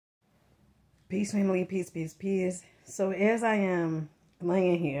Peace, family, peace, peace, peace. So as I am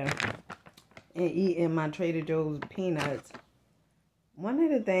laying here and eating my Trader Joe's peanuts, one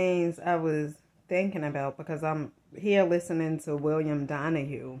of the things I was thinking about, because I'm here listening to William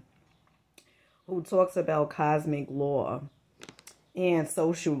Donahue, who talks about cosmic law and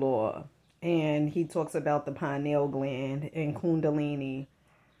social law, and he talks about the pineal gland and Kundalini.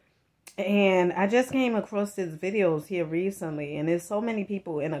 And I just came across his videos here recently, and there's so many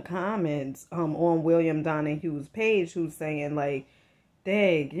people in the comments on William Donahue's page who's saying, like,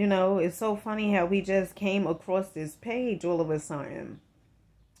 dang, you know, it's so funny how we just came across this page all of a sudden.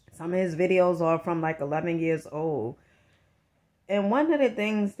 Some of his videos are from like 11 years old. And one of the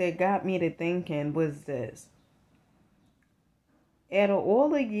things that got me to thinking was this. Out of all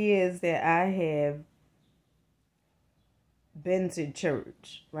the years that I have been to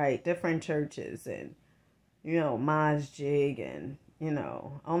church, right, different churches, and masjid, and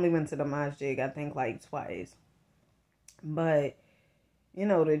only went to the masjid I think like twice, but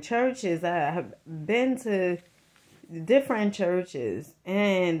the churches, I have been to different churches,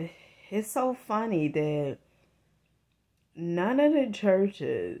 and it's so funny that none of the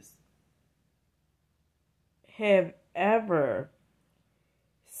churches have ever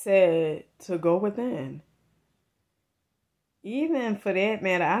said to go within. Even for that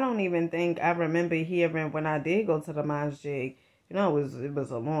matter, I don't even think I remember hearing when I did go to the masjid. It was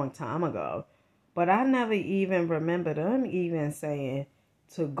a long time ago. But I never even remember them even saying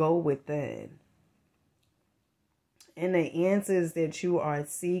to go within. And the answers that you are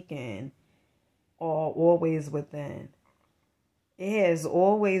seeking are always within. It has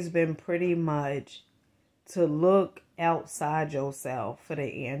always been pretty much to look outside yourself for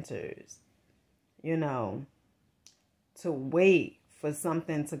the answers. To wait for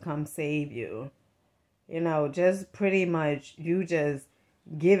something to come save you. Just pretty much you just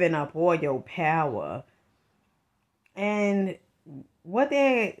giving up all your power. And what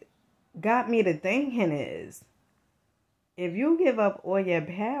that got me to thinking is, if you give up all your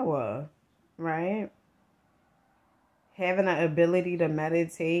power, right? Having the ability to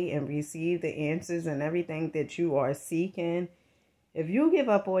meditate and receive the answers and everything that you are seeking, if you give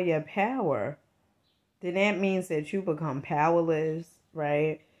up all your power, then that means that you become powerless,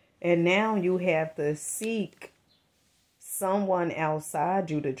 right? And now you have to seek someone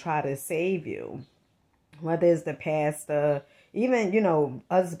outside you to try to save you. Whether it's the pastor, even,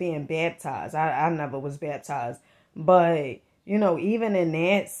 us being baptized. I never was baptized. But, even in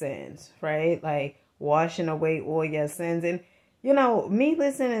that sense, right? Like washing away all your sins. And, me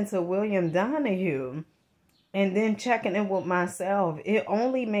listening to William Donahue and then checking in with myself, it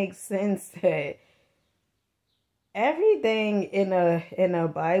only makes sense that everything in a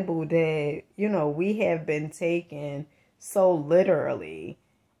Bible that we have been taking so literally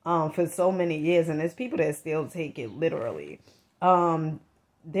for so many years, and there's people that still take it literally,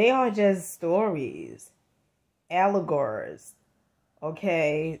 they are just stories, allegories,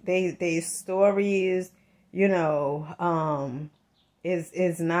 okay? They stories,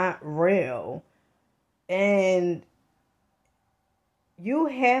 is not real. And you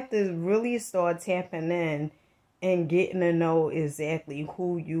have to really start tapping in and getting to know exactly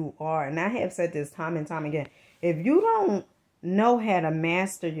who you are. And I have said this time and time again. If you don't know how to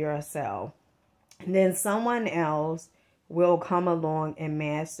master yourself, then someone else will come along and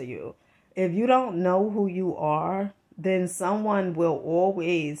master you. If you don't know who you are, then someone will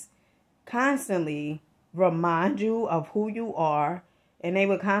always constantly remind you of who you are. And they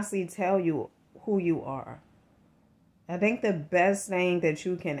will constantly tell you who you are. I think the best thing that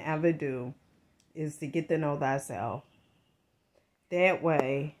you can ever do is to get to know thyself. That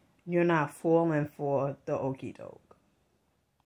way, you're not falling for the okie doke.